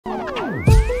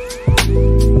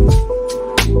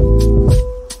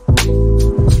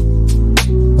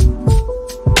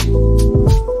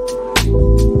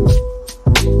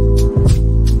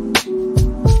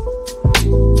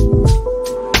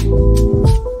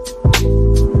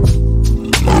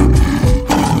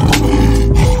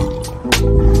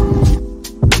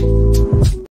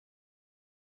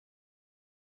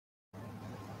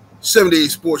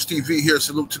78 Sports TV here.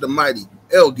 Salute to the mighty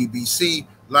LDBC,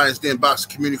 Lions Den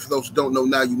Boxing community. For those who don't know,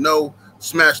 now you know.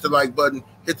 Smash the like button,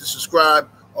 hit the subscribe.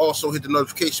 Also hit the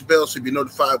notification bell so you'll be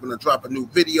notified when I drop a new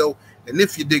video. And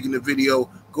if you're digging the video,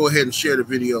 go ahead and share the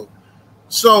video.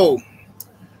 So,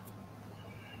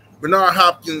 Bernard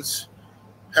Hopkins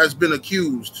has been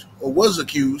accused, or was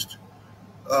accused,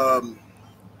 of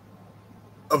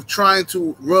trying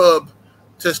to rub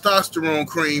testosterone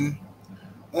cream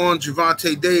on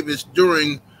Gervonta Davis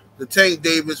during the Tank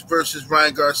Davis versus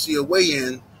Ryan Garcia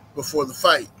weigh-in before the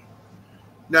fight.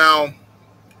 Now,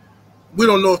 we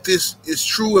don't know if this is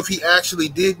true, if he actually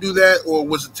did do that or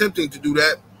was attempting to do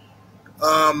that.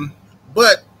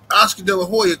 But Oscar De La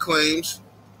Hoya claims,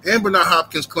 and Bernard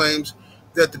Hopkins claims,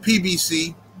 that the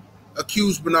PBC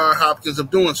accused Bernard Hopkins of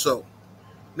doing so.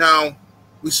 Now,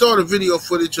 we saw the video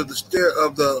footage of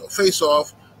the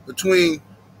face-off between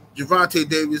Gervonta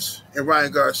Davis and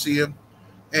Ryan Garcia,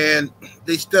 and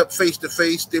they stepped face to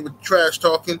face. They were trash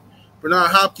talking.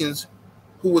 Bernard Hopkins,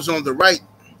 who was on the right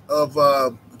of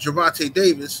Gervonta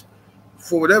Davis,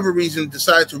 for whatever reason,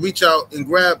 decided to reach out and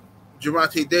grab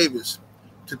Gervonta Davis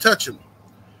to touch him.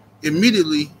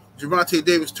 Immediately, Gervonta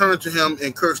Davis turned to him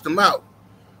and cursed him out.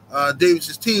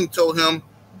 Davis's team told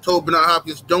Bernard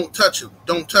Hopkins, "Don't touch him,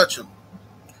 don't touch him."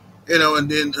 You know, and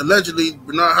then allegedly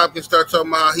Bernard Hopkins started talking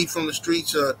about how he from the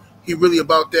streets, he really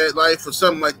about that life or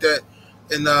something like that.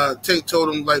 And Tank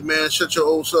told him, like, man, shut your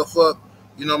old self up,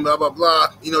 you know, blah, blah, blah.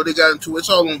 You know, they got into it. It's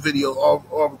all on video,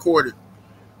 all recorded,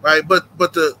 right? But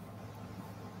the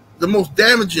most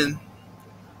damaging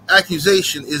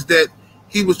accusation is that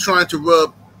he was trying to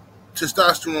rub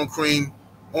testosterone cream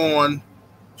on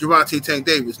Gervonta Tank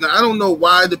Davis. Now, I don't know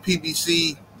why the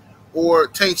PBC or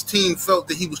Tank's team felt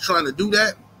that he was trying to do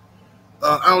that.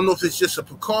 I don't know if it's just a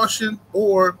precaution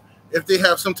or if they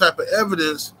have some type of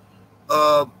evidence,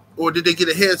 or did they get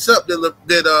a heads up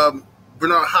that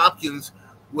Bernard Hopkins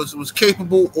was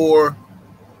capable or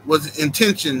had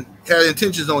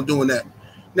intentions on doing that.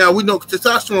 Now, we know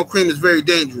testosterone cream is very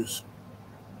dangerous.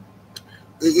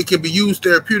 It can be used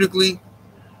therapeutically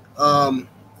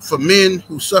for men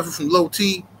who suffer from low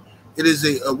T. It is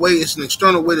it's an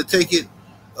external way to take it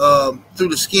through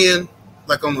the skin,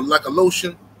 like a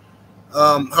lotion.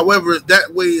 However,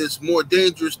 that way is more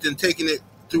dangerous than taking it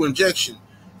through injection.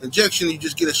 Injection, you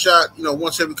just get a shot, you know,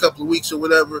 once every couple of weeks or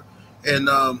whatever. And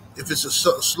if it's a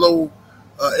slow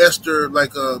ester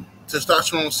like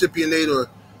testosterone cypionate or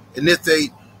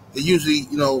enithate, it usually,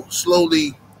 you know,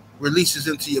 slowly releases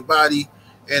into your body,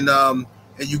 and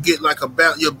you get like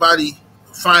your body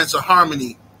finds a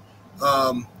harmony.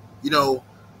 You know,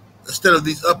 instead of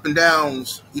these up and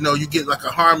downs, you know, you get like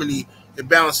a harmony. It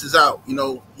balances out, you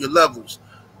know, your levels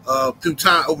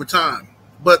over time.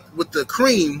 But with the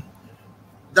cream,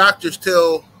 doctors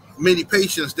tell many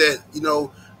patients that, you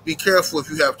know, be careful if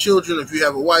you have children, if you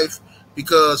have a wife,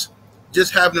 because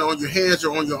just having it on your hands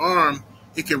or on your arm,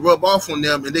 it can rub off on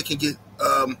them, and they can get,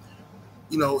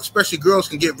 you know, especially girls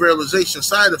can get virilization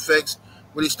side effects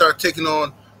when they start taking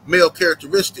on male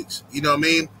characteristics, you know what I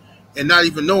mean, and not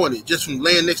even knowing it, just from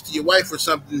laying next to your wife or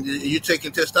something, you're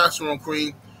taking testosterone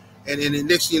cream. And then the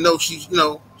next thing you know,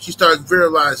 she started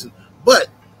virilizing. But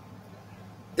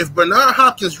if Bernard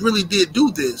Hopkins really did do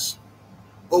this,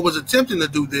 or was attempting to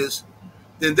do this,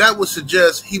 then that would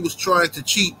suggest he was trying to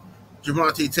cheat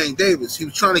Gervonta Tank Davis. He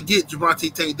was trying to get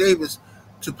Gervonta Tank Davis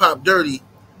to pop dirty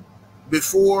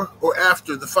before or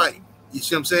after the fight. You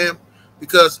see what I'm saying?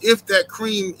 Because if that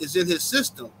cream is in his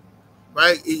system,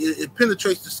 right, it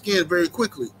penetrates the skin very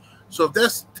quickly. So if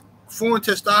that's foreign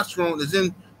testosterone is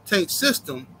in Tank's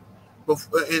system,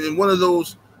 and in one of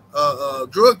those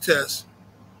drug tests,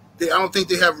 I don't think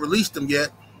they have released them yet.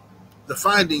 The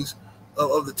findings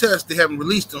of the test, they haven't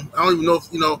released them. I don't even know if,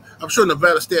 you know, I'm sure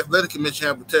Nevada State Athletic Commission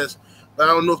have a test, but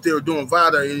I don't know if they were doing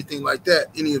VADA or anything like that,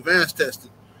 any advanced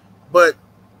testing. But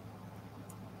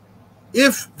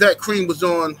if that cream was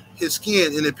on his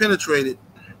skin and it penetrated,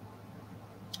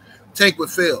 Tank would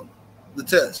fail the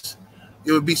test.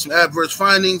 There would be some adverse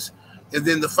findings, and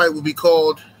then the fight would be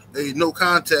called a no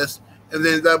contest. And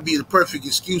then that would be the perfect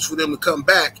excuse for them to come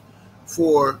back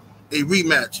for a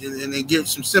rematch and then give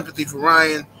some sympathy for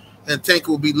Ryan, and Tank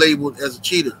will be labeled as a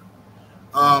cheater.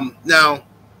 Now,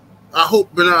 I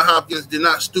hope Bernard Hopkins did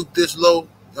not stoop this low.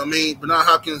 I mean, Bernard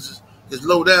Hopkins is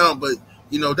low down, but,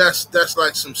 you know, that's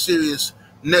like some serious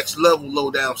next level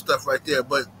low down stuff right there.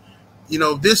 But, you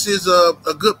know, this is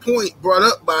a good point brought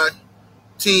up by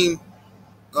Team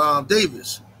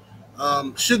Davis.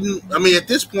 At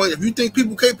this point, if you think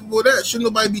people capable of that,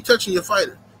 shouldn't nobody be touching your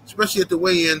fighter, especially at the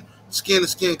weigh-in,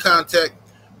 skin-to-skin contact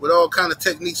with all kind of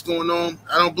techniques going on.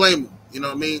 I don't blame them. You know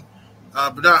what I mean?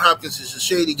 Bernard Hopkins is a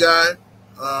shady guy.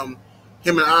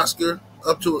 Him and Oscar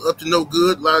up to no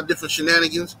good. A lot of different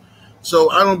shenanigans.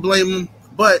 So I don't blame him,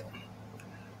 but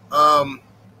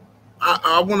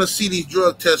I want to see these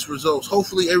drug test results.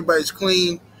 Hopefully everybody's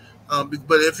clean.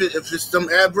 But if it's some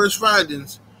adverse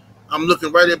findings, I'm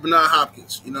looking right at Bernard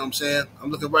Hopkins. You know what I'm saying?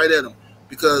 I'm looking right at him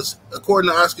because according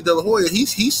to Oscar De La Hoya, he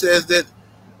says that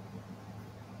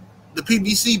the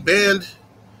PBC banned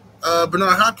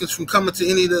Bernard Hopkins from coming to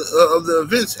any of the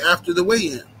events after the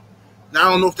weigh-in. Now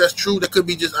I don't know if that's true. That could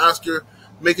be just Oscar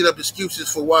making up excuses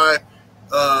for why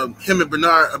him and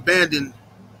Bernard abandoned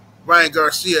Ryan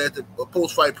Garcia at the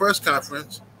post-fight press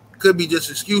conference. Could be just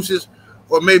excuses,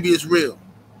 or maybe it's real.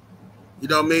 You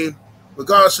know what I mean?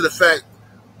 Regardless of the fact,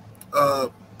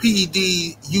 PED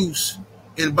use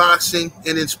in boxing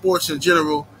and in sports in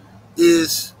general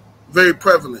is very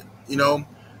prevalent. You know,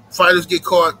 fighters get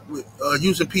caught with,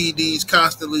 using PEDs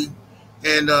constantly,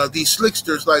 and these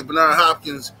slicksters like Bernard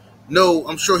Hopkins know.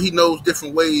 I'm sure he knows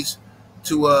different ways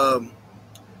to,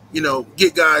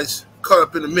 get guys caught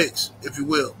up in the mix, if you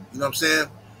will. You know what I'm saying?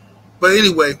 But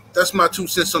anyway, that's my 2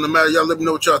 cents on the matter. Y'all let me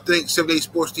know what y'all think. 78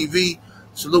 Sports TV.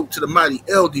 Salute to the mighty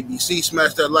LDBC.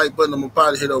 Smash that like button on my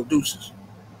body. Hit old deuces.